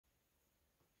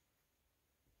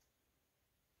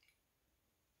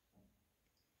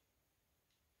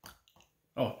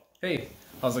Oh, hey,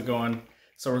 how's it going?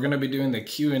 So we're going to be doing the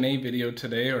Q&A video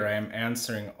today, where I am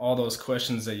answering all those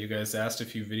questions that you guys asked a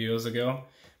few videos ago.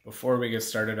 Before we get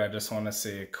started, I just want to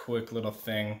say a quick little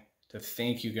thing to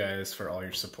thank you guys for all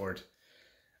your support.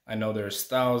 I know there's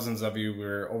thousands of you.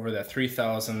 We're over that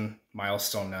 3,000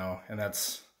 milestone now, and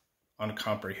that's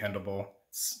uncomprehendable.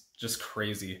 It's just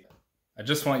crazy. I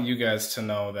just want you guys to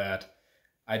know that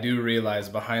I do realize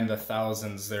behind the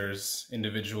thousands there's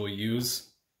individual yous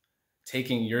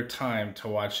taking your time to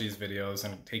watch these videos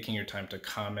and taking your time to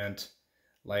comment,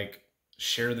 like,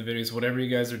 share the videos, whatever you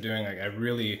guys are doing. Like, I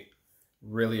really,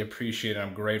 really appreciate it.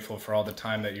 I'm grateful for all the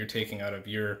time that you're taking out of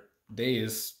your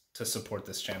days to support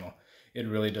this channel. It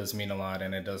really does mean a lot,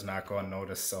 and it does not go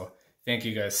unnoticed. So thank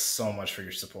you guys so much for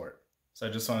your support. So I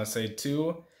just want to say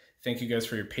too, thank you guys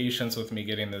for your patience with me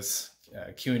getting this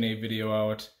Q&A video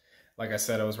out. Like I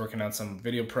said, I was working on some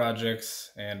video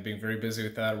projects and being very busy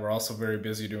with that. We're also very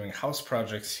busy doing house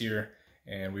projects here,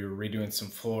 and we were redoing some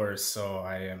floors, so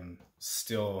I am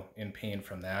still in pain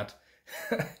from that.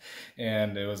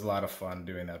 And it was a lot of fun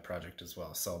doing that project as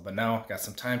well. So, but now I've got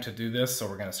some time to do this, so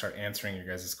we're gonna start answering your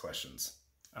guys' questions.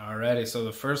 Alrighty, so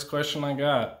the first question I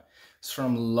got is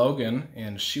from Logan,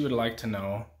 and she would like to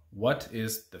know, what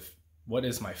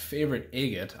is my favorite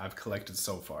agate I've collected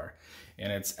so far?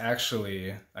 And it's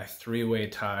actually a three-way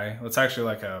tie. Well, it's actually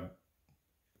like a,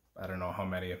 I don't know how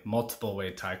many, multiple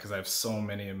way tie, because I have so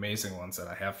many amazing ones that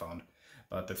I have found.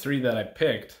 But the three that I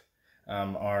picked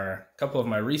are a couple of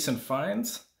my recent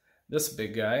finds. This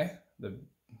big guy, the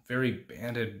very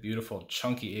banded, beautiful,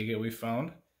 chunky agate we found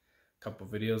a couple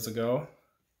videos ago.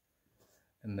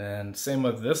 And then same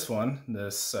with this one,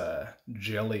 this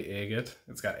jelly agate.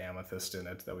 It's got amethyst in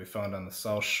it that we found on the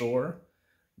South Shore.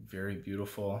 Very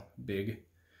beautiful, big.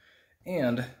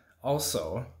 And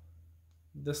also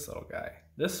this little guy.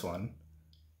 This one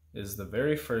is the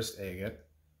very first agate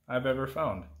I've ever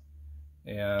found.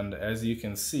 And as you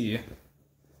can see,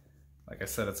 like I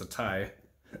said, it's a tie.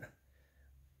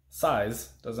 Size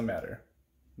doesn't matter.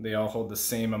 They all hold the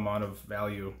same amount of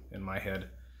value in my head.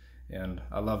 And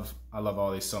I love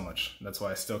all these so much. That's why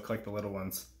I still collect the little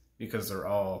ones, because they're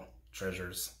all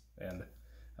treasures, and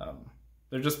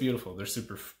they're just beautiful. They're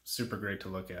super great to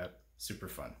look at, super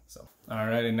fun. So,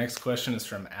 alrighty, next question is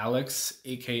from Alex,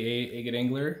 aka Agate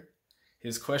Angler.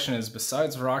 His question is,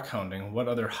 besides rockhounding, what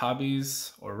other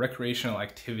hobbies or recreational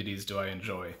activities do I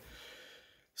enjoy?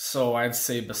 So I'd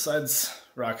say besides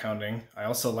rockhounding, I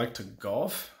also like to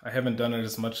golf. I haven't done it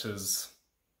as much as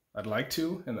I'd like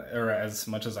to, or as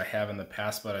much as I have in the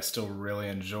past, but I still really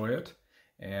enjoy it.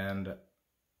 And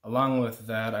along with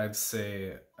that, I'd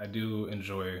say I do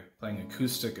enjoy playing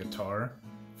acoustic guitar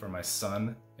for my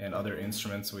son and other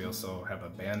instruments. We also have a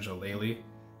banjo-lele.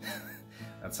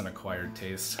 That's an acquired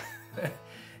taste.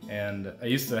 And I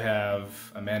used to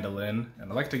have a mandolin, and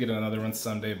I'd like to get another one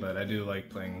someday, but I do like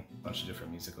playing a bunch of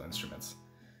different musical instruments.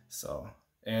 So,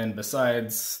 and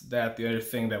besides that, the other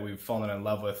thing that we've fallen in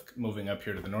love with moving up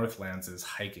here to the Northlands is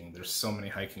hiking. There's so many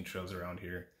hiking trails around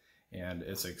here, and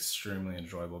it's extremely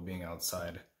enjoyable being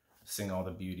outside, seeing all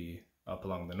the beauty up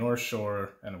along the North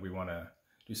Shore, and we want to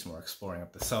do some more exploring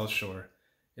up the South Shore.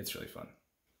 It's really fun.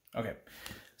 Okay,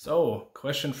 so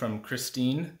question from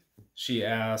Christine. She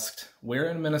asked, where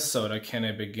in Minnesota can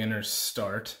a beginner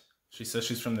start? She says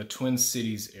she's from the Twin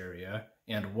Cities area,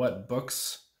 and what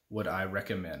books would I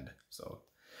recommend? So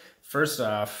first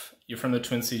off, you're from the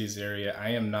Twin Cities area. I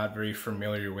am not very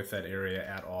familiar with that area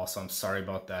at all, so I'm sorry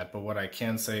about that. But what I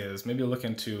can say is maybe look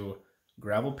into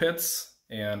gravel pits,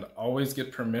 and always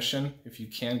get permission if you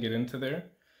can get into there.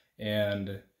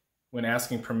 And when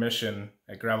asking permission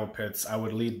at gravel pits, I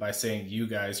would lead by saying, you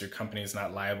guys, your company is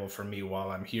not liable for me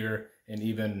while I'm here. And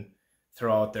even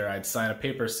throw out there, I'd sign a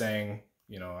paper saying,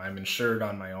 you know, I'm insured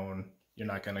on my own. You're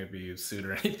not going to be sued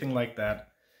or anything like that.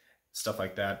 Stuff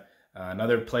like that.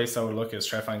 Another place I would look is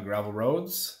try to find gravel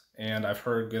roads. And I've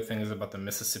heard good things about the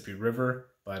Mississippi River.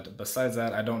 But besides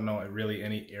that, I don't know really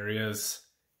any areas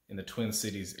in the Twin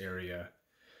Cities area.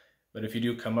 But if you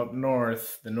do come up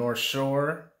north, the North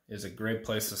Shore is a great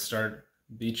place to start.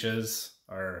 Beaches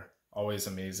are always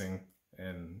amazing,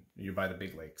 and you're by the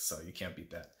big lakes, so you can't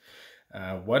beat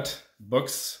that. What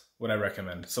books would I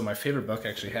recommend? So my favorite book, I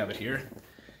actually have it here,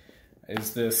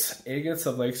 is this Agates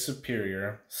of Lake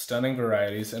Superior, Stunning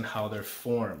Varieties and How They're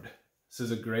Formed. This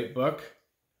is a great book.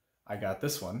 I got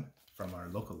this one from our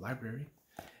local library,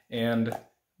 and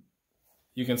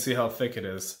you can see how thick it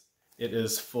is. It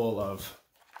is full of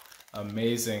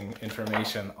amazing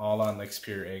information all on Lake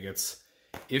Superior Agates.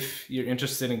 If you're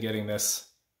interested in getting this,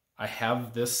 I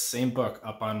have this same book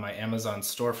up on my Amazon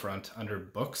storefront under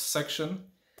books section,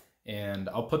 and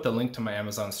I'll put the link to my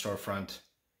Amazon storefront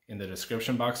in the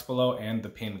description box below and the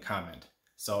pinned comment.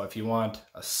 So if you want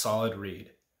a solid read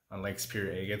on Lake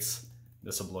Superior Agates,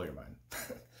 this will blow your mind.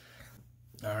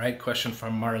 All right, question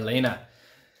from Marlena.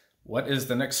 What is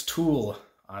the next tool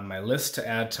on my list to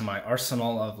add to my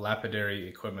arsenal of lapidary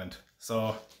equipment?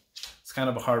 So it's kind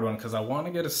of a hard one because I want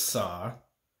to get a saw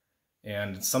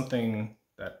and something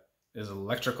that is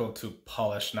electrical to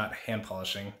polish, not hand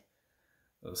polishing.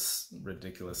 It was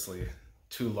ridiculously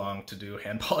too long to do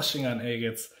hand polishing on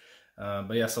agates.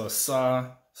 But yeah, so a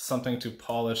saw, something to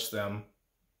polish them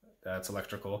that's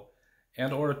electrical,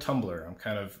 and or a tumbler. I'm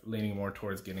kind of leaning more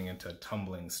towards getting into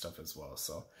tumbling stuff as well.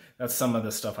 So that's some of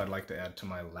the stuff I'd like to add to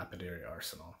my lapidary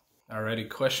arsenal. Alrighty,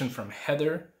 question from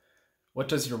Heather. What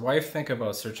does your wife think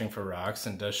about searching for rocks,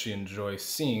 and does she enjoy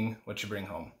seeing what you bring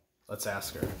home? Let's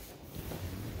ask her.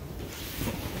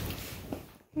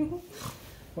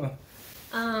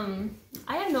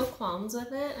 I have no qualms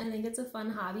with it. I think it's a fun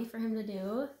hobby for him to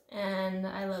do, and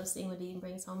I love seeing what he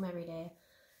brings home every day.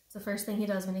 It's the first thing he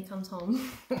does when he comes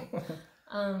home.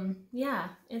 Yeah,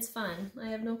 it's fun. I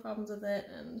have no problems with it,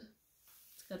 and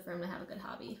it's good for him to have a good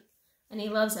hobby. And he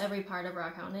loves every part of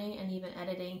rockhounding, and even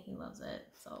editing, he loves it.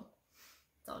 So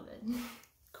it's all good.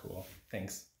 Cool.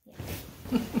 Thanks.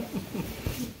 Yeah.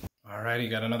 Alrighty,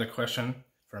 got another question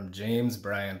from James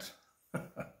Bryant.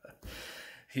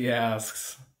 He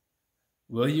asks,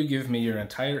 will you give me your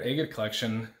entire agate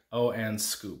collection, and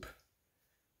scoop?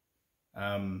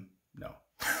 No.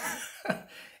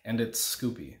 And it's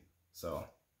scoopy, so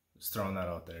just throwing that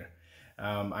out there.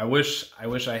 I wish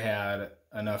I had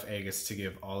enough agates to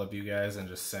give all of you guys and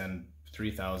just send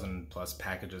 3,000 plus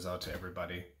packages out to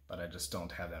everybody, but I just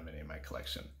don't have that many in my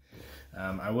collection.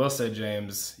 I will say,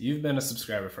 James, you've been a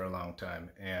subscriber for a long time,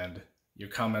 and your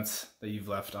comments that you've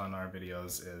left on our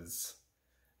videos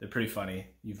they're pretty funny.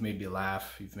 You've made me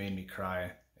laugh, you've made me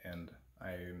cry, and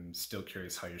I'm still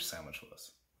curious how your sandwich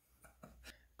was.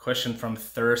 Question from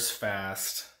Thirst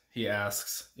Fast. He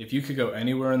asks, if you could go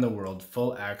anywhere in the world,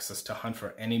 full access to hunt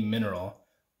for any mineral,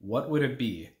 what would it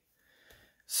be?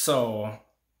 So,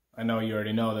 I know you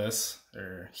already know this,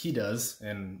 or he does,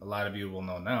 and a lot of you will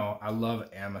know now, I love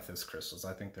amethyst crystals.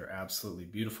 I think they're absolutely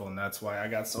beautiful, and that's why I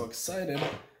got so excited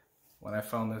when I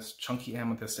found this chunky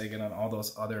amethyst agate and all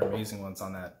those other amazing ones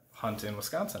on that hunt in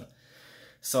Wisconsin.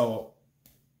 So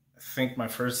I think my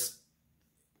first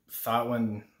thought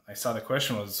when I saw the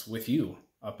question was with you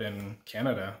up in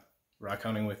Canada,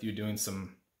 rockhounding with you, doing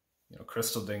some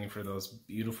crystal digging for those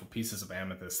beautiful pieces of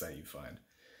amethyst that you find.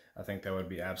 I think that would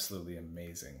be absolutely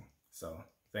amazing. So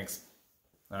thanks.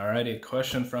 Alrighty, a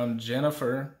question from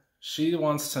Jennifer. She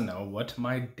wants to know what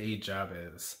my day job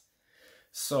is.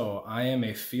 So I am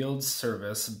a field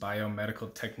service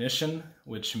biomedical technician,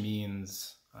 which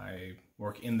means I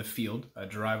work in the field. I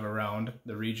drive around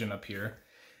the region up here,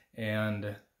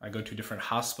 and I go to different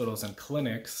hospitals and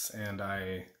clinics, and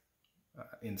I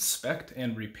inspect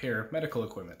and repair medical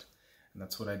equipment. And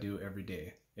that's what I do every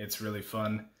day. It's really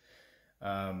fun.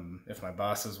 If my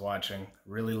boss is watching,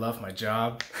 really love my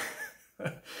job.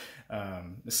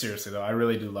 Seriously though, I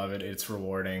really do love it. It's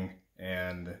rewarding,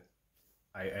 and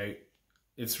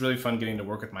it's really fun getting to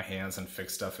work with my hands and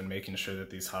fix stuff and making sure that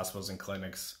these hospitals and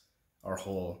clinics are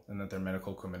whole and that their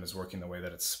medical equipment is working the way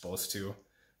that it's supposed to.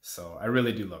 So I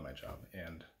really do love my job,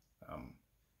 and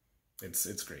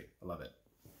it's great. I love it.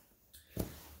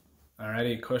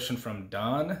 Alrighty, question from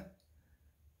Don.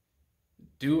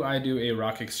 Do I do a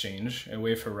rock exchange, a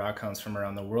way for rockhounds from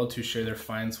around the world to share their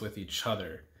finds with each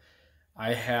other?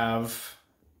 I have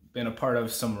been a part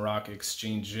of some rock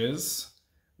exchanges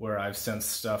where I've sent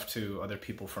stuff to other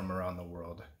people from around the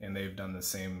world, and they've done the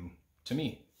same to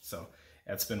me. So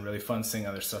it's been really fun seeing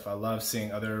other stuff. I love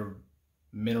seeing other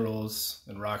minerals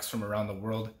and rocks from around the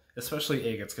world,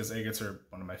 especially agates, because agates are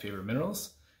one of my favorite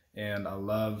minerals, and I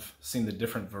love seeing the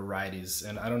different varieties.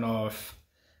 And I don't know if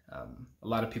a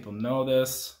lot of people know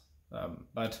this,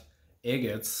 but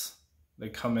agates, they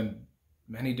come in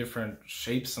many different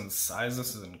shapes and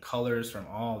sizes and colors from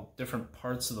all different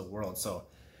parts of the world. So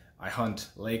I hunt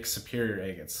Lake Superior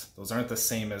Agates. Those aren't the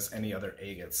same as any other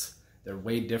agates. They're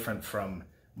way different from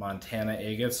Montana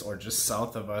agates, or just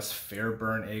south of us,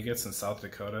 Fairburn agates in South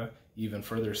Dakota. Even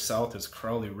further south is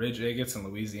Crowley Ridge agates in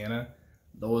Louisiana.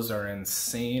 Those are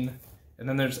insane. And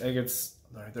then there's agates,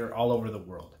 they're all over the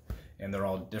world, and they're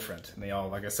all different. And they all,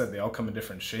 like I said, they all come in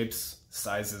different shapes,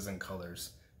 sizes, and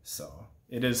colors. So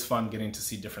it is fun getting to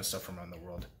see different stuff from around the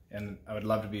world. And I would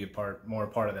love to be more a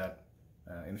part of that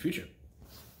in the future.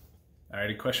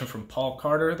 Alrighty, question from Paul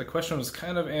Carter. The question was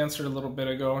kind of answered a little bit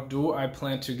ago. Do I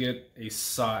plan to get a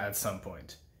saw at some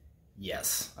point?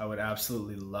 Yes, I would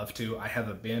absolutely love to. I have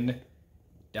a bin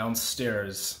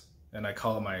downstairs and I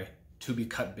call it my to be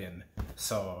cut bin.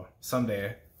 So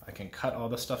someday I can cut all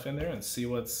the stuff in there and see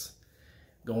what's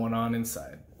going on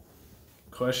inside.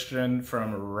 Question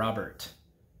from Robert.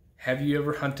 Have you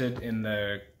ever hunted in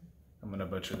the, I'm gonna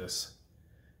butcher this,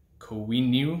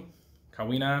 Keweenaw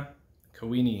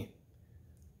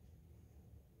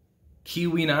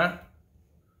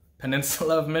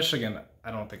Peninsula of Michigan?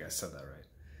 I don't think I said that right.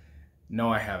 No,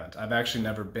 I haven't. I've actually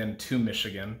never been to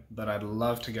Michigan, but I'd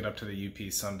love to get up to the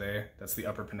UP someday. That's the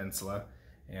Upper Peninsula,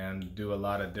 and do a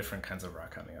lot of different kinds of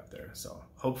rock hunting up there. So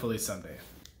hopefully someday.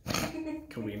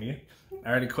 Keweenaw.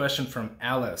 Alright, a question from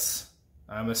Alice.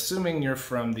 I'm assuming you're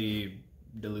from the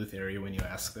Duluth area when you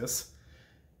ask this.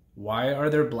 Why are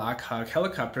there Black Hawk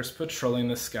helicopters patrolling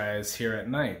the skies here at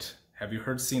night? Have you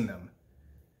seen them?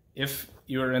 If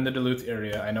you're in the Duluth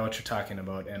area, I know what you're talking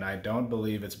about, and I don't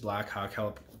believe it's Black Hawk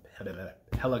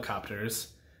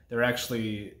helicopters. They're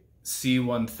actually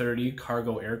C-130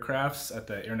 cargo aircrafts at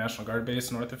the Air National Guard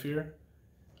base north of here,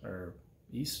 or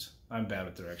east. I'm bad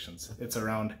with directions. It's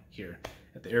around here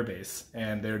at the air base,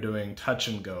 and they're doing touch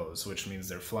and goes, which means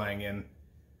they're flying in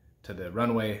to the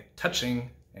runway,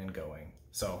 touching and going.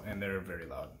 So, and they're very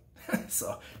loud.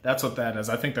 So that's what that is.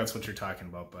 I think that's what you're talking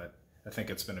about, but I think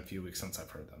it's been a few weeks since I've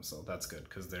heard them, so that's good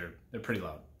because they're pretty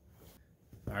loud.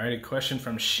 All right, a question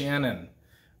from Shannon.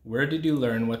 Where did you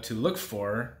learn what to look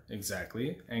for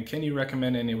exactly? And can you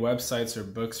recommend any websites or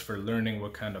books for learning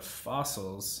what kind of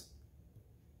fossils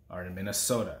are in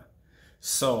Minnesota?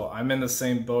 So I'm in the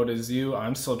same boat as you.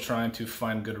 I'm still trying to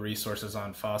find good resources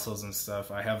on fossils and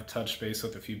stuff. I have touched base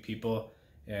with a few people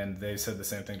and they said the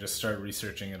same thing. Just start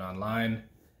researching it online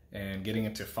and getting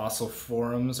into fossil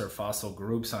forums or fossil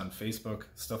groups on Facebook,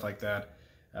 stuff like that.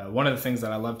 One of the things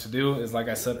that I love to do is, like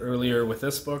I said earlier with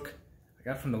this book, I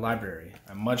got from the library.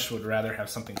 I much would rather have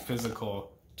something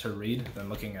physical to read than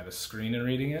looking at a screen and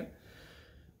reading it.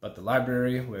 But the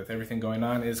library, with everything going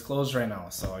on, is closed right now,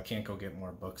 so I can't go get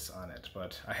more books on it.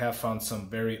 But I have found some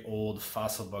very old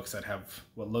fossil books that have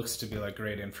what looks to be like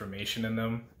great information in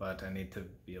them, but I need to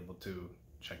be able to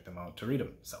check them out to read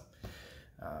them. So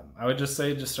I would just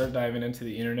say just start diving into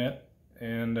the internet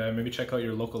and maybe check out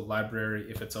your local library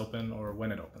if it's open or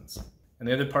when it opens. And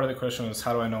the other part of the question was,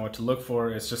 how do I know what to look for?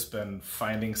 It's just been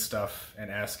finding stuff and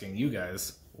asking you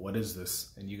guys, what is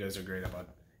this? And you guys are great about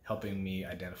helping me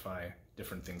identify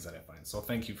different things that I find. So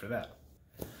thank you for that.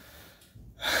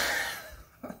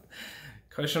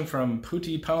 Question from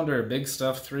Pootie Pounder, Big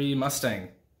Stuff 3 Mustang.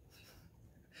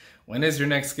 When is your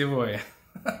next giveaway?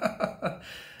 I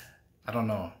don't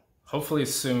know. Hopefully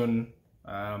soon.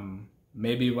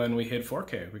 Maybe when we hit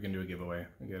 4K, we can do a giveaway.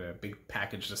 We get a big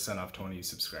package to send off to one of you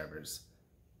subscribers.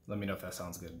 Let me know if that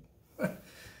sounds good.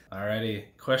 Alrighty,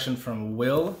 question from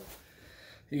Will.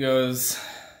 He goes,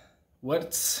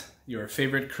 what's your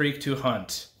favorite creek to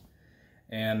hunt?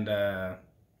 And I'm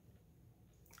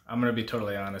gonna be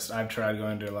totally honest. I've tried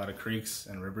going to a lot of creeks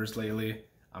and rivers lately.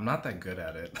 I'm not that good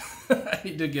at it. I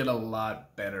need to get a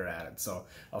lot better at it. So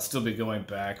I'll still be going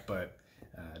back, but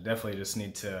definitely just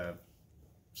need to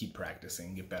keep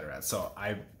practicing, get better at it. So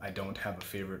I don't have a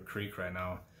favorite creek right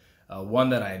now. One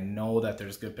that I know that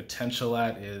there's good potential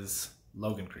at is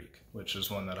Logan Creek, which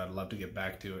is one that I'd love to get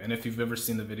back to. And if you've ever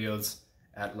seen the videos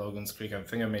at Logan's Creek, I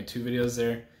think I made 2 videos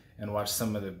there and watched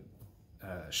some of the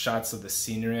shots of the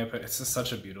scenery. But it's just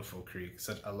such a beautiful creek.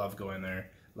 I love going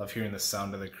there. Love hearing the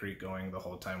sound of the creek going the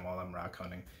whole time while I'm rock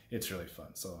hunting. It's really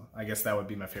fun. So I guess that would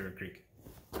be my favorite creek.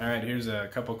 All right, here's a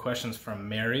couple questions from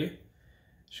Mary.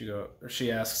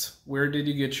 She asks, where did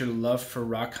you get your love for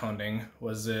rock hunting?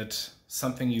 Was it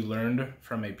something you learned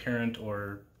from a parent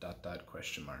or ...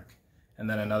 And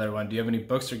then another one, do you have any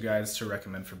books or guides to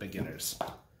recommend for beginners?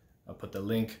 I'll put the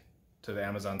link to the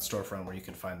Amazon storefront where you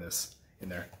can find this in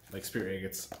there. Lake Superior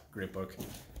Agates, great book.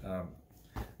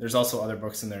 There's also other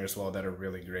books in there as well that are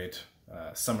really great.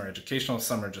 Some are educational,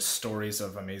 some are just stories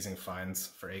of amazing finds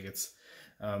for agates.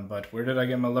 But where did I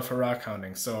get my love for rock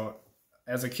hounding? So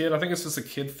as a kid, I think it's just a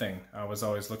kid thing. I was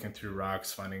always looking through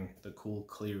rocks, finding the cool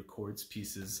clear quartz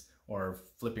pieces, or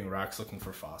flipping rocks looking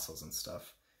for fossils and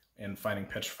stuff, and finding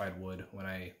petrified wood when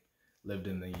I lived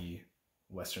in the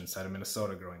western side of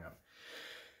Minnesota growing up.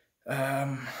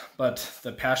 But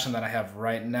the passion that I have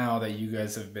right now that you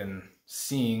guys have been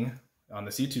seeing on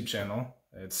this YouTube channel,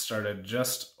 it started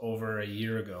just over a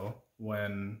year ago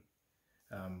when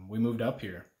we moved up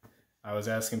here. I was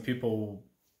asking people,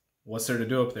 what's there to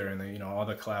do up there? And all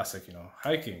the classic,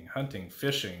 hiking, hunting,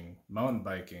 fishing, mountain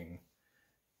biking,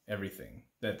 everything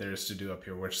that there's to do up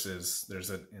here, which is,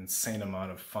 there's an insane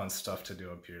amount of fun stuff to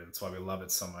do up here. That's why we love it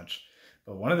so much.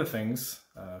 But one of the things,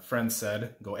 friends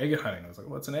said, go agate hunting. I was like,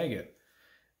 what's an agate?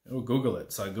 oh, Google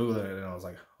it. So I Googled it and I was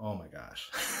like, oh my gosh,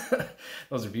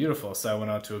 those are beautiful. So I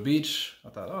went out to a beach. I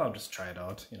thought, oh, I'll just try it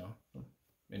out, you know,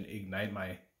 and ignite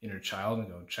my inner child and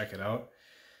go check it out.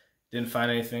 Didn't find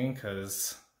anything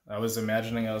because I was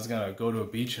imagining I was going to go to a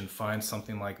beach and find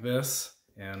something like this.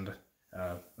 And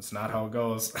it's not how it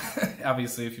goes.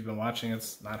 Obviously, if you've been watching,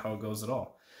 it's not how it goes at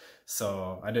all.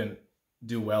 So I didn't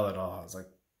do well at all. I was like,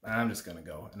 I'm just going to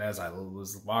go. And as I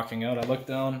was walking out, I looked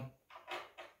down,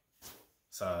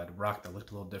 saw a rock that looked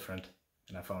a little different,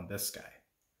 and I found this guy,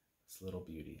 this little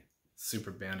beauty, super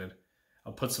banded.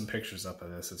 I'll put some pictures up of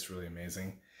this. It's really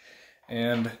amazing.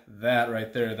 And that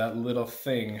right there, that little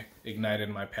thing ignited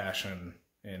my passion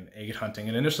in agate hunting.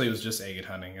 And initially it was just agate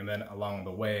hunting. And then along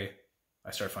the way, I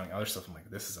started finding other stuff. I'm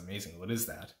like, this is amazing. What is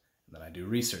that? And then I do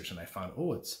research and I found,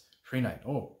 oh, it's prehnite.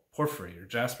 Oh, porphyry or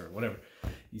jasper, whatever.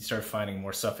 You start finding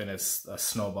more stuff, and it's a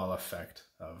snowball effect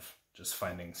of just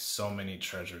finding so many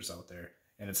treasures out there,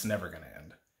 and it's never going to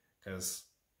end, because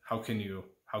how could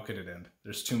it end?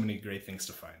 There's too many great things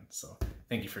to find. So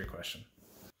thank you for your question.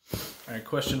 All right,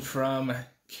 question from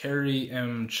Carrie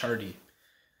M. Chardy.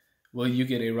 Will you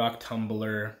get a rock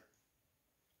tumbler?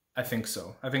 I think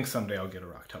so. I think someday I'll get a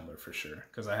rock tumbler for sure,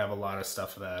 because I have a lot of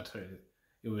stuff that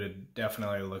it would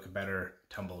definitely look better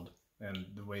tumbled. And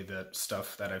the way that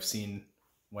stuff that I've seen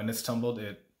when it's tumbled,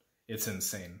 it's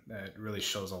insane. It really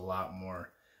shows a lot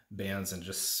more bands and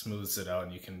just smooths it out,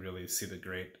 and you can really see the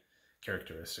great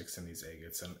characteristics in these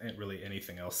agates and really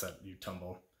anything else that you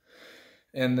tumble.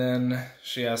 And then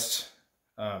she asked,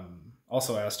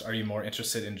 also asked, are you more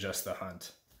interested in just the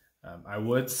hunt? I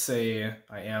would say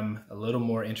I am a little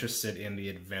more interested in the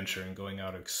adventure and going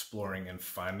out exploring and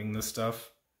finding the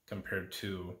stuff compared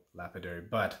to Lapidary,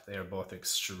 but they are both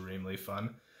extremely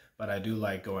fun. But I do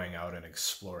like going out and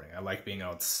exploring. I like being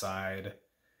outside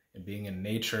and being in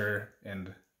nature,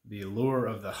 and the allure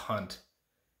of the hunt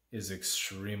is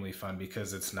extremely fun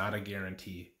because it's not a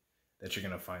guarantee that you're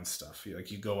going to find stuff. Like,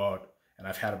 you go out, and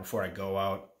I've had it before, I go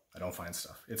out, I don't find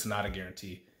stuff. It's not a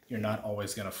guarantee. You're not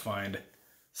always going to find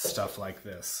stuff like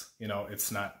this. You know,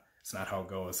 it's not how it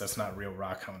goes. That's not real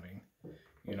rock hounding.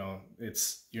 You know,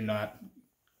 you're not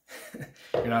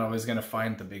always going to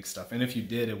find the big stuff. And if you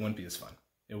did, it wouldn't be as fun.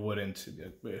 It wouldn't.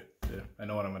 I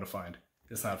know what I'm going to find.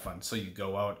 It's not fun. So you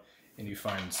go out and you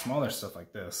find smaller stuff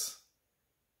like this.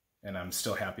 And I'm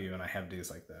still happy when I have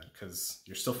days like that, because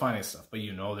you're still finding stuff, but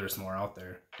you know there's more out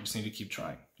there. You just need to keep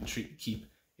trying and keep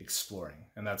exploring.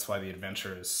 And that's why the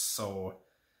adventure is so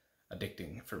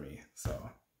addicting for me. So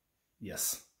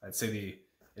yes, I'd say the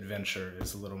adventure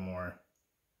is a little more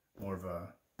of a,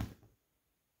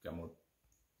 got more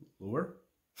lure.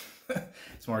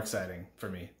 It's more exciting for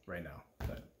me right now,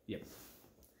 but yep.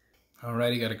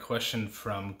 Alrighty, got a question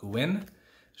from Gwen.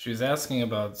 She was asking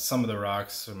about some of the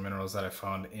rocks or minerals that I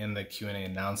found in the Q&A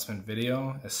announcement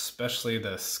video, especially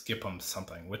the skip 'em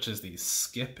something, which is the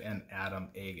skip and atom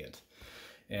agate.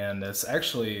 And it's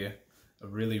actually a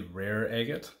really rare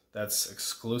agate that's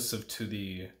exclusive to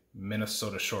the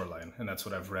Minnesota shoreline, and that's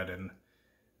what I've read in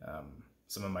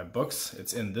some of my books.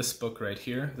 It's in this book right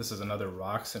here. This is another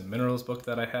rocks and minerals book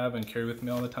that I have and carry with me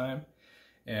all the time,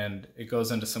 and it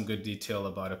goes into some good detail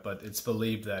about it. But it's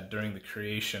believed that during the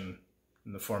creation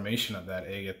and the formation of that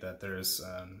agate, that there's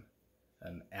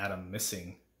an atom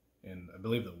missing in, I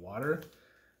believe, the water.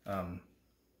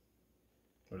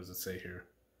 What does it say here?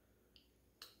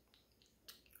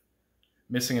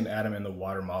 Missing an atom in the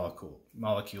water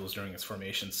molecules during its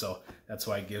formation. So that's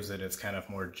why it gives it its kind of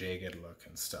more jagged look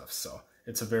and stuff. So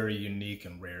it's a very unique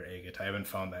and rare agate. I haven't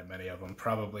found that many of them.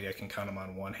 Probably I can count them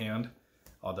on one hand,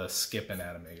 all the skip and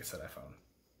atom agates that I found.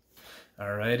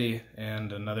 Alrighty,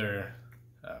 and another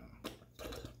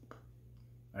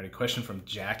question from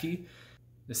Jackie.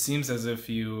 It seems as if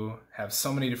you have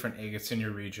so many different agates in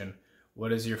your region.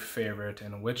 What is your favorite,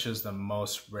 and which is the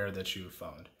most rare that you've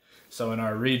found? So in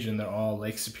our region, they're all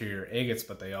Lake Superior Agates,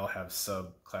 but they all have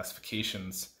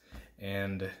sub-classifications.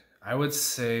 And I would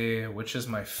say, which is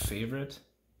my favorite?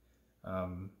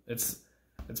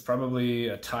 It's probably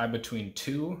a tie between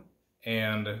two,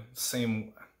 and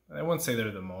same, I wouldn't say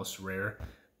they're the most rare,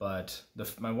 but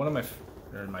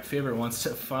my favorite ones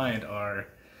to find are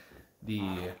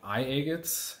the eye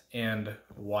agates and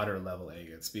water level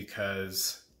agates,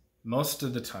 because most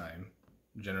of the time,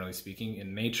 generally speaking,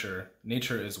 in nature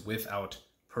is without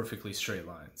perfectly straight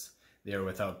lines. They are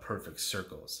without perfect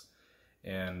circles.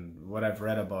 And what I've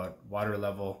read about water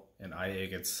level and eye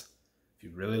agates, if you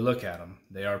really look at them,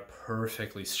 they are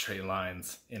perfectly straight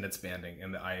lines in its banding,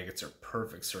 and the eye agates are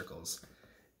perfect circles.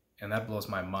 And that blows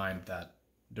my mind that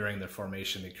during their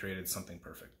formation they created something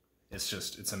perfect.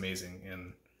 It's amazing,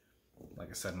 and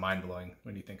like I said, mind-blowing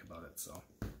when you think about it. So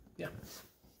yeah.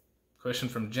 Question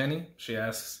from Jenny. She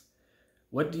asks,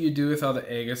 what do you do with all the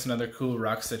agates and other cool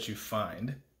rocks that you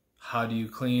find? How do you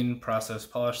clean, process,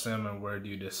 polish them, and where do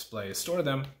you display, store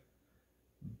them?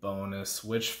 Bonus,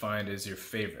 which find is your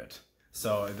favorite?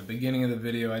 So at the beginning of the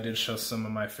video, I did show some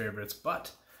of my favorites,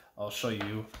 but I'll show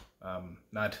you,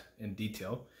 not in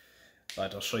detail,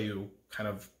 but I'll show you kind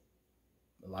of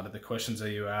a lot of the questions that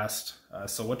you asked.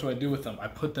 So what do I do with them? I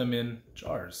put them in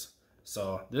jars.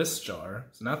 So this jar,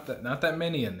 it's not that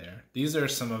many in there. These are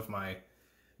some of my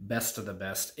best of the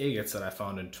best agates that I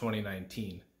found in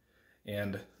 2019.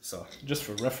 And so just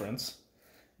for reference,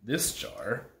 this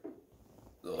jar,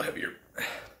 a little heavier,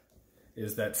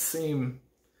 is that same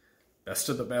best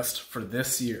of the best for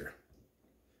this year.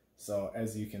 So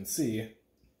as you can see,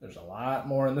 there's a lot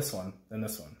more in this one than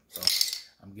this one. So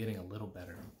I'm getting a little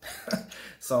better.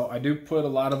 So I do put a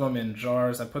lot of them in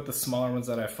jars. I put the smaller ones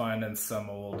that I find in some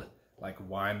old like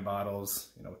wine bottles,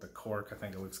 you know, with the cork. I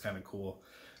think it looks kind of cool.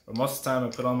 But most of the time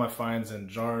I put all my finds in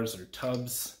jars or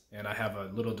tubs, and I have a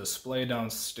little display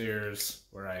downstairs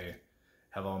where I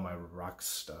have all my rock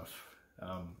stuff.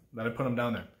 That I put them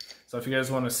down there. So if you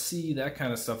guys want to see that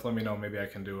kind of stuff, let me know. Maybe I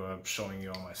can do a showing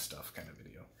you all my stuff kind of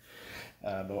video.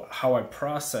 But how I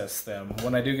process them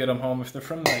when I do get them home, if they're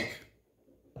from like,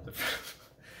 if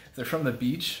they're from the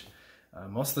beach,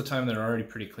 most of the time they're already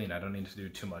pretty clean. I don't need to do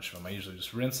too much of them. I usually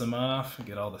just rinse them off and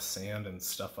get all the sand and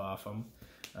stuff off them.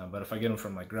 But if I get them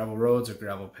from like gravel roads or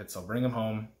gravel pits, I'll bring them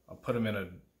home. I'll put them in a,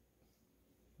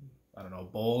 I don't know,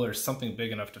 bowl or something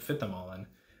big enough to fit them all in,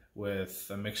 with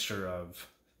a mixture of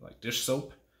like dish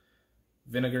soap,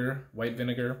 vinegar, white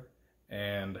vinegar,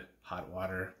 and hot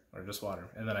water or just water.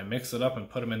 And then I mix it up and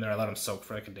put them in there. I let them soak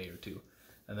for like a day or two.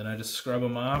 And then I just scrub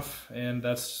them off, and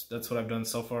that's what I've done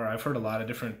so far. I've heard a lot of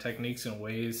different techniques and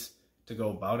ways to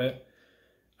go about it.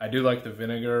 I do like the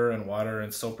vinegar and water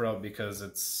and soap route because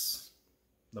it's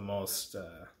the most,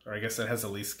 or I guess it has the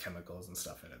least chemicals and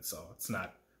stuff in it, so it's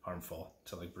not harmful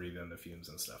to like breathe in the fumes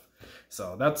and stuff.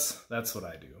 So that's what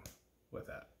I do with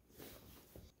that.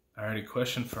 Alrighty,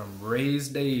 question from Ray's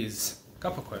Days. A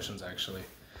couple questions actually.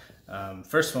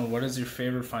 First one, what is your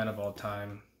favorite find of all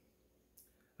time?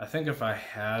 I think if I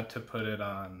had to put it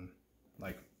on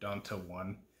like down to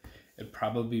one, it'd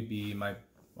probably be my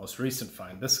most recent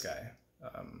find, this guy.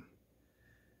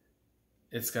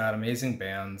 It's got amazing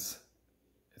bands.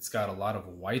 It's got a lot of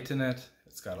white in it.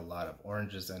 It's got a lot of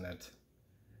oranges in it.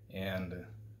 And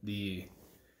the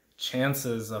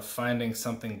chances of finding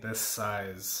something this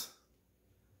size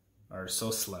are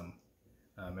so slim.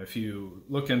 If you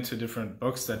look into different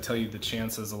books that tell you the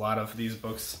chances, a lot of these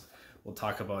books will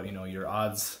talk about, you know, your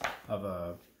odds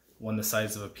of one the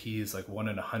size of a pea is like 1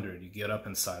 in 100. You get up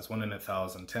in size, 1 in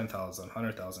 1,000, 10,000,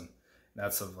 100,000.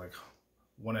 That's of like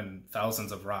 1 in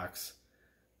thousands of rocks.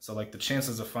 So like the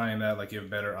chances of finding that, like you have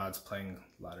better odds playing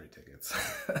lottery tickets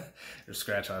or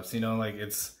scratch offs. You know, like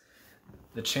it's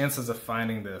the chances of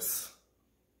finding this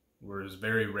was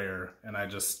very rare, and I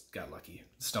just got lucky,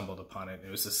 stumbled upon it.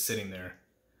 It was just sitting there.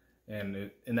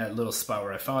 And in that little spot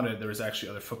where I found it, there was actually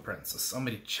other footprints. So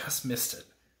somebody just missed it.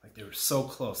 Like they were so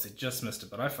close, they just missed it,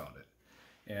 but I found it.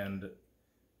 And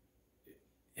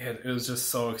it was just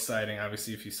so exciting.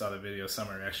 Obviously, if you saw the video,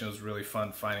 summer reaction, it was really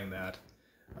fun finding that.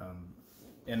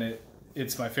 And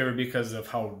it's my favorite because of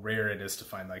how rare it is to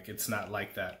find. Like it's not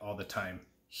like that all the time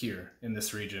here in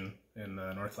this region, in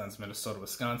the Northlands, Minnesota,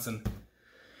 Wisconsin.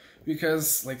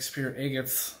 Because Lake Superior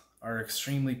Agates are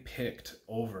extremely picked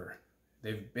over.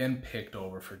 They've been picked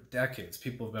over for decades.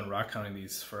 People have been rock hounding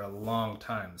these for a long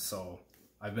time. So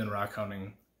I've been rock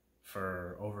hounding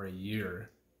for over a year,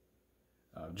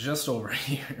 just over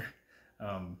a year.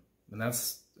 And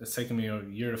it's taken me a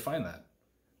year to find that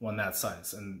one that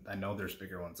size. And I know there's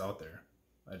bigger ones out there.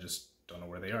 I just don't know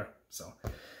where they are. So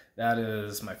that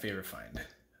is my favorite find,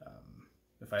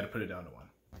 if I had to put it down to one.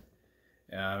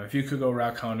 If you could go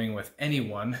rock hounding with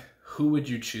anyone, who would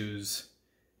you choose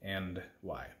and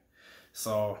why?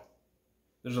 So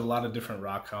there's a lot of different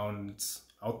rock hounds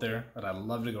out there that I'd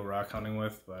love to go rock hounding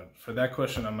with, but for that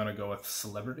question, I'm going to go with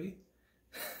celebrity.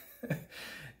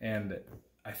 And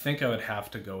I think I would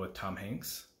have to go with Tom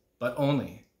Hanks, but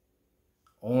only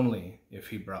if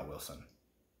he brought Wilson,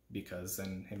 because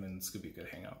then him and Scooby could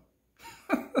hang out.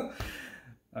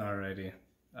 Alrighty.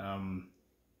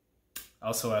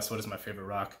 Also asked, what is my favorite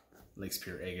rock? Lake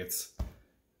Superior Agates.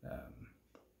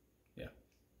 Yeah,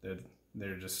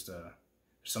 they're just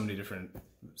there's so many different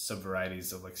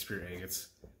sub-varieties of Lake Superior Agates.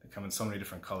 They come in so many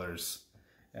different colors,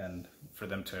 and for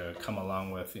them to come along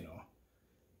with, you know,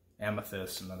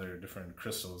 amethyst and other different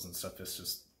crystals and stuff, it's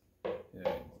just,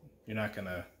 you're not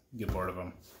gonna get bored of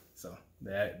them. So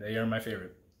they are my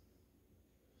favorite.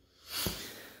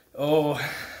 Oh,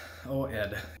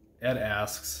 Ed. Ed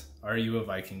asks, are you a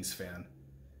Vikings fan?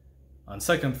 On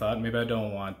second thought, maybe I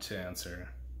don't want to answer.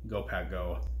 Go Pack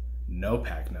Go. No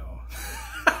Pack No.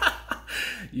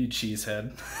 You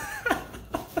cheesehead.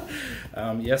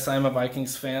 Yes, I'm a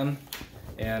Vikings fan,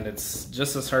 and it's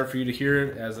just as hard for you to hear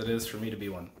it as it is for me to be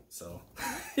one. So,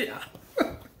 yeah.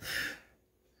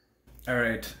 All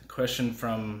right, question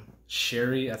from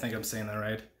Sherry. I think I'm saying that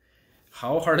right.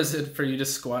 How hard is it for you to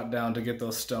squat down to get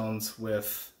those stones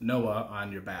with Noah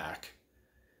on your back?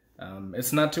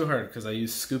 It's not too hard because I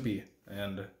use Scoopy,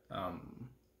 and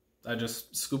I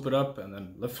just scoop it up and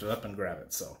then lift it up and grab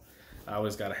it. So I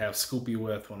always got to have Scoopy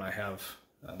with when I have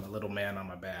a little man on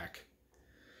my back.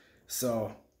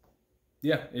 So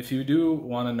yeah, if you do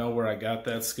want to know where I got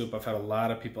that scoop, I've had a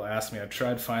lot of people ask me. I've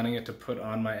tried finding it to put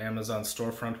on my Amazon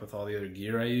storefront with all the other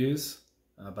gear I use.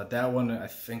 But that one I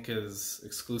think is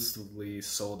exclusively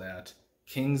sold at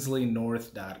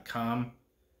kingsleynorth.com.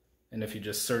 And if you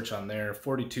just search on there,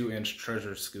 42-inch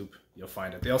treasure scoop, you'll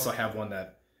find it. They also have one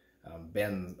that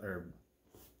bends, or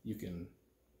you can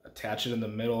attach it in the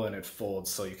middle and it folds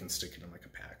so you can stick it in like a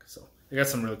pack. So they got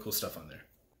some really cool stuff on there.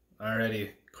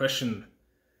 Alrighty, question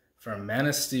from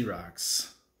Manistee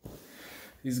Rocks.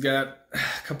 He's got a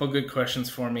couple good questions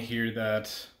for me here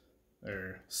that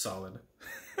are solid.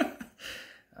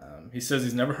 He says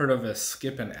he's never heard of a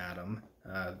skippin' atom.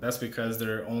 That's because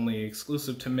they're only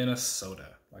exclusive to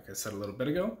Minnesota, like I said a little bit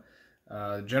ago.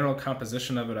 General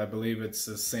composition of it, I believe it's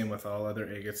the same with all other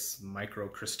agates,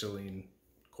 microcrystalline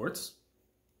quartz.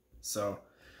 So,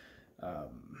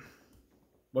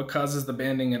 what causes the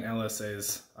banding in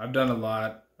LSAs? I've done a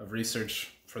lot of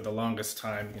research for the longest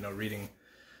time, reading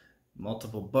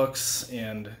multiple books,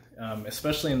 and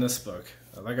especially in this book.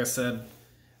 Like I said,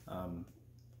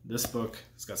 this book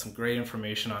has got some great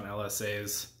information on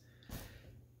LSAs.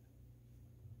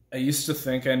 I used to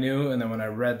think I knew, and then when I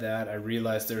read that, I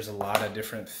realized there's a lot of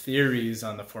different theories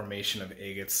on the formation of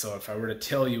agates. So if I were to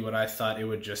tell you what I thought, it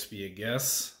would just be a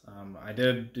guess. I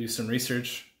did do some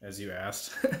research, as you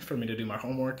asked, for me to do my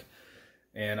homework.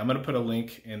 And I'm going to put a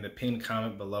link in the pinned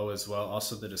comment below as well,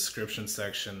 also the description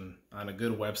section, on a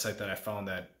good website that I found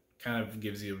that kind of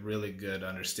gives you a really good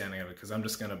understanding of it, because I'm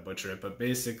just going to butcher it. But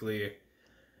basically,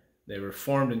 they were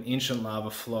formed in ancient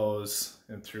lava flows,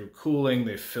 and through cooling,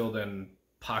 they filled in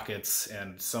pockets,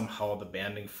 and somehow the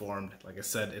banding formed. Like I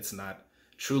said, it's not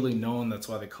truly known. That's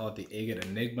why they call it the agate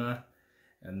enigma.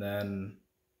 And then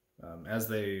as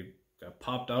they got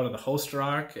popped out of the host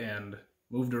rock and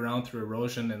moved around through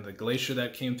erosion, and the glacier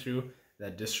that came through,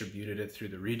 that distributed it through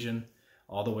the region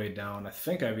all the way down. I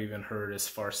think I've even heard as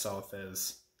far south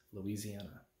as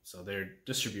Louisiana. So they're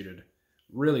distributed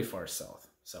really far south,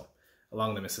 so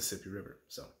along the Mississippi River.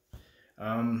 So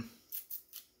I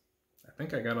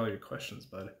think I got all your questions,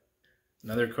 bud.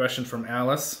 Another question from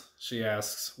Alice. She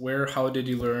asks, how did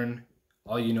you learn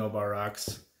all you know about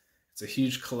rocks? It's a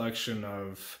huge collection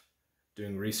of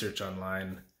doing research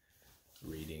online,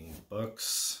 reading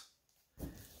books,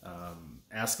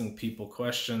 asking people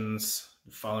questions,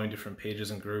 following different pages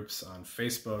and groups on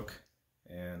Facebook,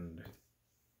 and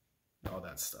all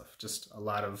that stuff. Just a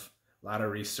lot of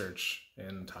research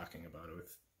and talking about it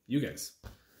with you guys.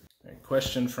 A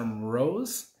question from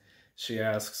Rose. She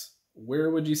asks, where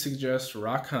would you suggest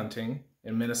rock hunting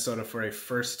in Minnesota for a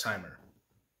first timer?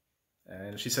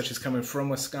 And she said she's coming from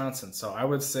Wisconsin. So I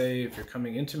would say if you're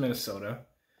coming into Minnesota,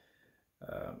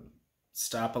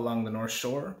 stop along the North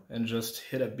Shore and just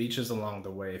hit up beaches along the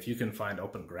way. If you can find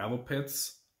open gravel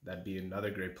pits, that'd be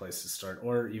another great place to start,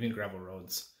 or even gravel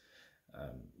roads.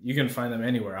 You can find them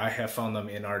anywhere. I have found them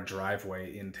in our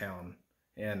driveway in town,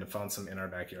 and found some in our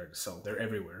backyard. So they're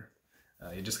everywhere.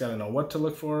 You just got to know what to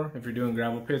look for. If you're doing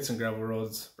gravel pits and gravel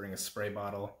roads, bring a spray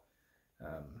bottle.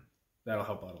 That'll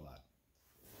help out a lot.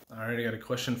 All right, I got a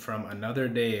question from Another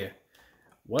Day.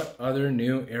 What other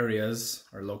new areas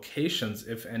or locations,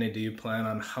 if any, do you plan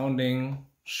on hounding,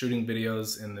 shooting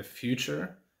videos in the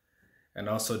future? And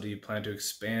also, do you plan to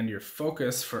expand your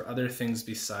focus for other things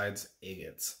besides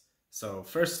agates? So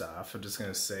first off, I'm just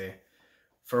going to say,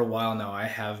 for a while now, I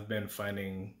have been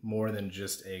finding more than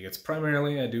just agates.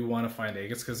 Primarily, I do want to find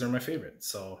agates because they're my favorite.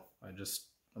 So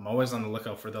I'm always on the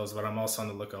lookout for those, but I'm also on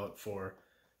the lookout for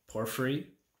porphyry,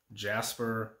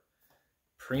 jasper,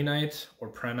 prehnite,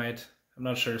 or prehnite. I'm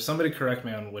not sure. Somebody correct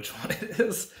me on which one it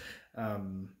is.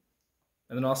 And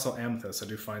then also amethyst. I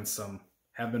do find some,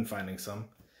 have been finding some.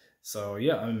 So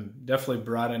yeah, I'm definitely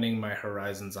broadening my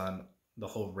horizons on the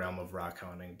whole realm of rock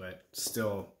hounding, but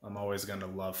still, I'm always going to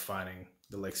love finding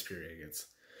the Lake Superior Agates.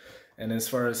 And as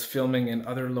far as filming in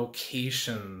other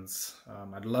locations,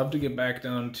 I'd love to get back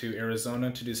down to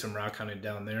Arizona to do some rock hunting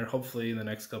down there. Hopefully in the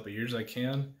next couple of years I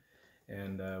can.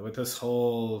 And with this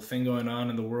whole thing going on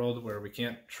in the world where we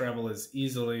can't travel as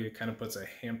easily, it kind of puts a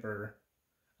hamper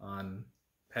on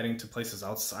heading to places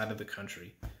outside of the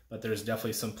country. But there's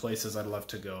definitely some places I'd love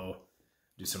to go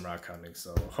do some rock hunting.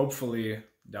 So hopefully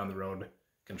down the road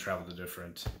can travel to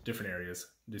different areas,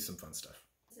 do some fun stuff.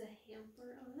 Is a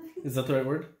hamper on it? Is that the right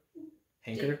word?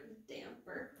 Hanker?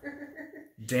 Damper.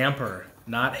 Damper,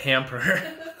 not hamper.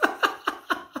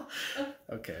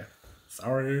 Okay,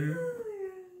 sorry.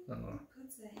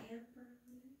 Puts a hamper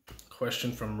on it.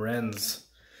 Question from Renz.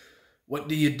 What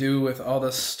do you do with all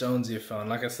the stones you found?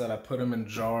 Like I said, I put them in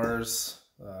jars,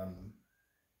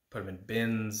 put them in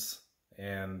bins,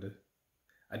 and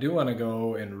I do want to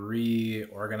go and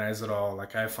reorganize it all.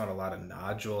 Like I found a lot of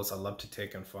nodules. I'd love to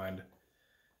take and find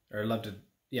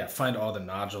all the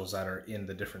nodules that are in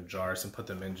the different jars and put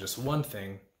them in just one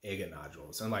thing, agate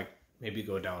nodules, and like maybe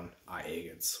go down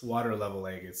agates, water level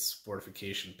agates,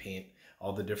 fortification paint,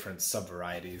 all the different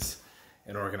subvarieties,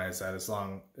 and organize that as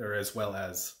well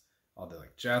as all the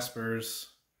like jaspers,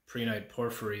 prehnite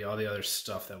porphyry, all the other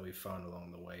stuff that we found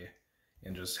along the way,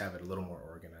 and just have it a little more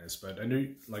organized. But I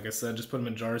do, like I said, just put them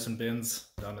in jars and bins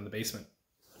down in the basement.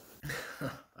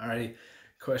 Alrighty,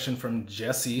 question from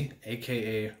Jesse,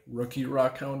 aka Rookie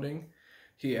Rockhounding.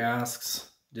 He asks,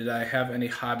 did I have any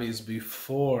hobbies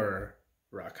before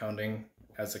rockhounding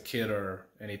as a kid or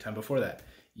any time before that?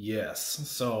 Yes.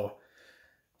 So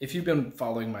if you've been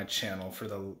following my channel for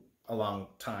a long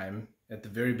time, at the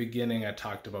very beginning I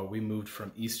talked about we moved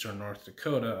from eastern North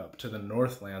Dakota up to the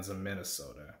Northlands of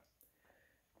Minnesota.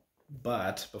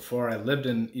 But before I lived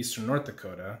in eastern North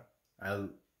Dakota, I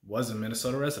was a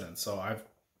Minnesota resident. So I've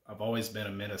always been a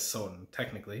Minnesotan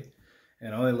technically,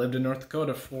 and I only lived in North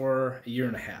Dakota for a year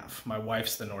and a half. My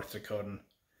wife's the North Dakotan.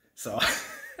 So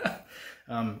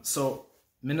so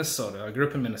Minnesota, I grew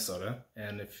up in Minnesota,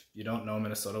 and if you don't know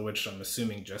Minnesota, which I'm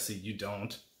assuming, Jesse, you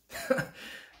don't,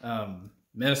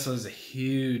 Minnesota is a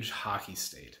huge hockey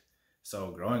state.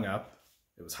 So growing up,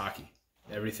 it was hockey.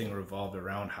 Everything revolved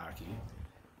around hockey.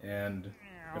 And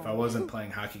if I wasn't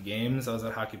playing hockey games, I was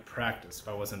at hockey practice. If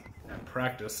I wasn't at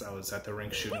practice, I was at the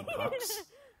rink shooting pucks.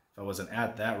 If I wasn't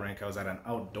at that rink, I was at an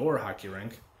outdoor hockey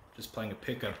rink, just playing a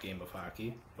pickup game of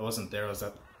hockey. If I wasn't there, I was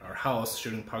at our house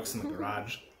shooting pucks in the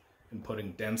garage and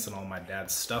putting dents in all my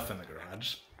dad's stuff in the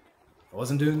garage. If I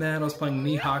wasn't doing that, I was playing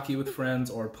knee hockey with friends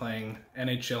or playing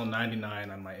NHL 99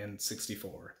 on my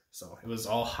N64. So it was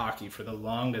all hockey for the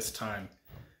longest time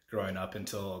growing up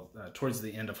until towards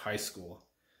the end of high school,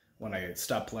 when I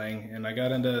stopped playing and I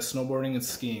got into snowboarding and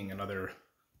skiing and other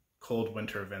cold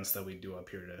winter events that we do up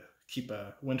here to keep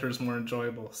winters more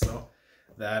enjoyable. So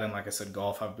that, and like I said,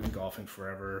 golf, I've been golfing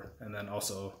forever, and then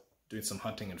also doing some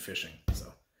hunting and fishing.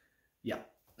 So yeah.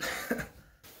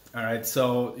 All right,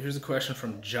 so here's a question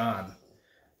from John.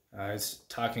 He's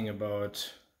talking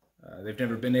about they've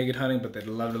never been agate hunting, but they'd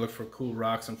love to look for cool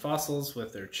rocks and fossils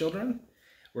with their children.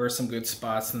 Where are some good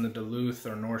spots in the Duluth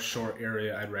or North Shore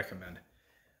area I'd recommend?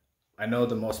 I know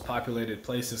the most populated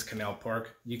place is Canal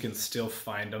Park. You can still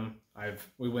find them.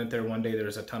 We went there one day, there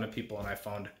was a ton of people, and I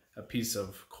found a piece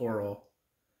of coral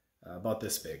about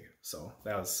this big. So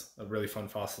that was a really fun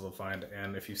fossil to find.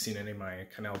 And if you've seen any of my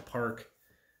Canal Park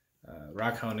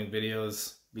rock hounding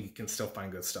videos, you can still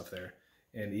find good stuff there.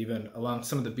 And even along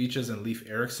some of the beaches in Leif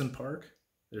Erikson Park,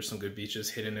 there's some good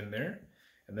beaches hidden in there.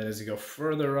 And then as you go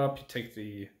further up, you take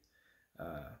the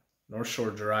North Shore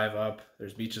Drive up,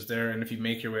 there's beaches there. And if you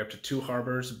make your way up to Two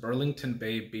Harbors, Burlington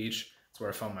Bay Beach, that's where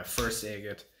I found my first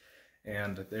agate.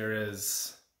 And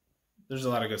there's a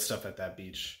lot of good stuff at that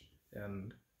beach.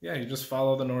 And yeah, you just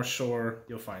follow the North Shore,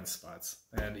 you'll find spots.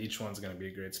 And each one's going to be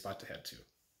a great spot to head to.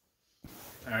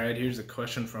 All right, here's a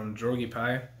question from Drogi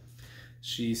Pie.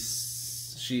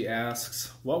 She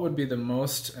asks, what would be the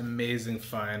most amazing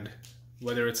find,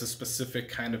 whether it's a specific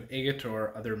kind of agate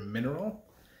or other mineral?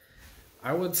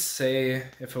 I would say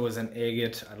if it was an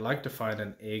agate, I'd like to find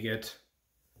an agate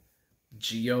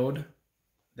geode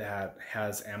that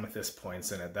has amethyst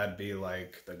points in it. That'd be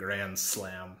like the grand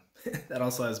slam. That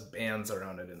also has bands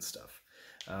around it and stuff.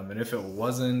 And if it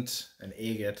wasn't an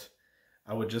agate,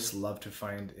 I would just love to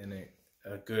find in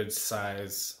a good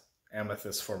size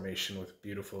amethyst formation with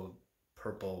beautiful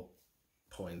purple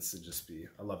points. It'd just be,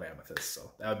 I love amethyst,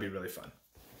 so that would be really fun.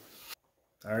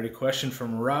 Alrighty, question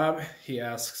from Rob. He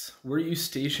asks, were you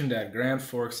stationed at Grand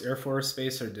Forks Air Force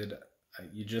Base, or did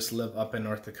you just live up in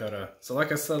North Dakota? So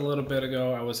like I said a little bit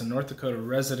ago, I was a North Dakota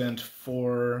resident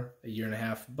for a year and a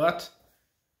half, but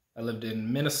I lived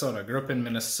in Minnesota, grew up in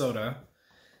Minnesota.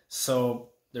 So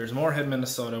there's Moorhead,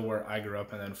 Minnesota, where I grew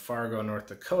up, and then Fargo, North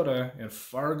Dakota. And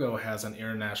Fargo has an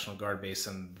Air National Guard base,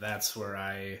 and that's where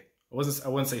I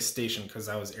wouldn't say stationed because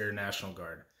I was Air National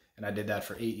Guard, and I did that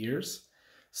for 8 years.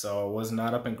 So I was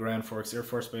not up in Grand Forks Air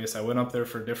Force Base. I went up there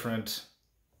for different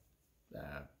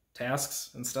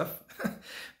tasks and stuff.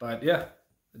 But yeah,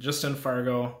 just in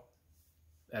Fargo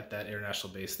at that Air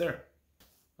National Base there.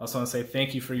 Also want to say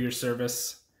thank you for your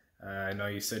service. I know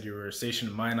you said you were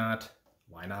stationed in Minot.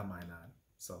 Why not Minot?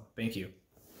 So thank you.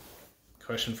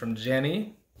 Question from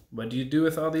Jenny. What do you do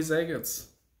with all these agates?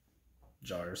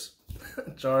 Jars.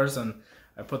 Jars, and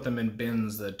I put them in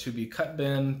bins, the to be cut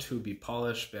bin, to be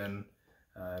polished bin.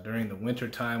 During the winter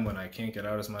time when I can't get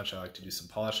out as much, I like to do some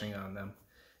polishing on them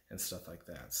and stuff like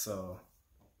that. So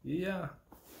yeah.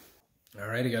 All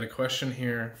right, I got a question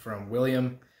here from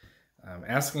William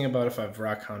asking about if I've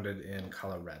rockhounded in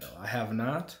Colorado. I have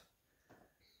not.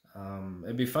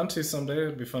 It'd be fun to someday.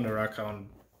 It'd be fun to rockhound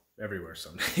everywhere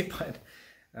someday. But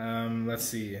let's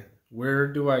see.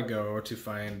 Where do I go to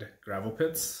find gravel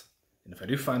pits? And if I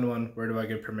do find one, where do I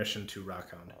get permission to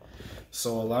rockhound?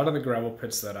 So a lot of the gravel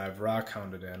pits that I've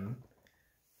rockhounded in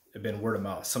have been word of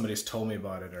mouth. Somebody's told me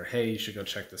about it, or hey, you should go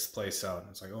check this place out.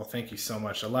 And it's like, oh, thank you so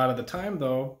much. A lot of the time,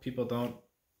 though, people don't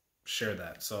share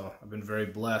that. So I've been very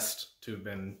blessed to have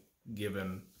been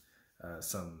given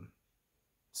some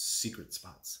secret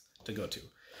spots to go to.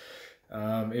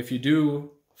 If you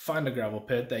do find a gravel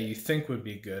pit that you think would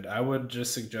be good, I would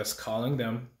just suggest calling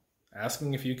them,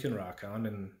 asking if you can rockhound,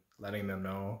 and letting them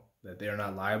know that they are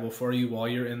not liable for you while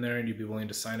you're in there, and you'd be willing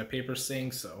to sign a paper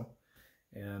saying so.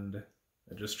 And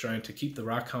just trying to keep the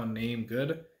Rockhound name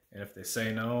good. And if they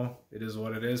say no, it is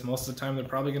what it is. Most of the time, they're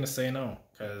probably going to say no,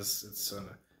 because it's a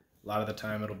lot of the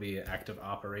time it'll be active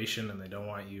operation, and they don't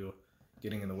want you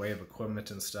getting in the way of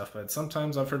equipment and stuff. But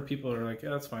sometimes I've heard people are like, yeah,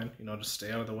 that's fine, you know, just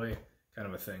stay out of the way, kind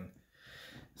of a thing.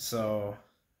 So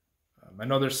I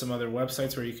know there's some other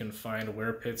websites where you can find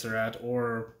where pits are at,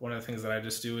 or one of the things that I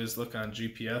just do is look on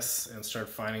GPS and start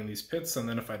finding these pits, and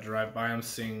then if I drive by them,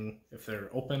 seeing if they're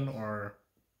open or,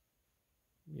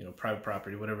 you know, private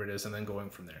property, whatever it is, and then going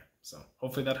from there. So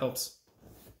hopefully that helps.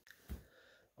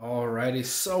 Alrighty,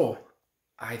 so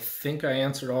I think I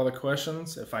answered all the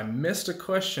questions. If I missed a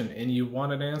question and you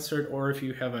want it answered, or if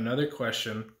you have another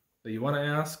question that you want to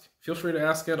ask, feel free to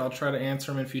ask it. I'll try to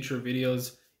answer them in future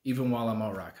videos, even while I'm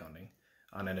out rockhounding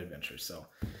on an adventure. So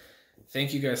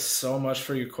thank you guys so much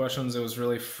for your questions. It was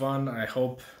really fun. I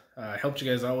hope I helped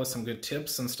you guys out with some good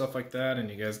tips and stuff like that, and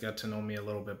you guys got to know me a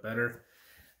little bit better.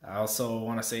 I also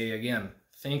want to say again,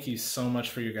 thank you so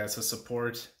much for your guys'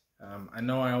 support. I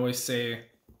know I always say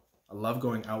I love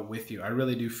going out with you. I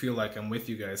really do feel like I'm with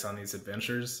you guys on these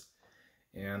adventures.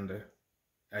 And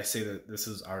I say that this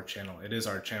is our channel. It is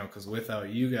our channel, because without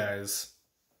you guys,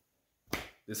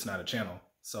 it's not a channel.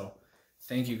 So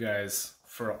thank you guys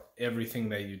for everything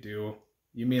that you do.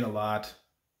 You mean a lot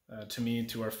to me,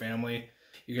 to our family.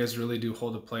 You guys really do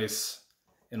hold a place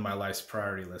in my life's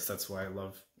priority list. That's why I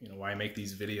love, you know, why I make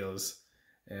these videos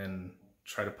and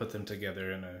try to put them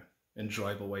together in an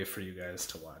enjoyable way for you guys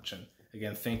to watch. And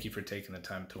again, thank you for taking the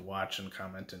time to watch and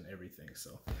comment and everything.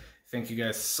 So thank you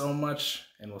guys so much,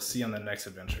 and we'll see you on the next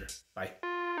adventure. Bye.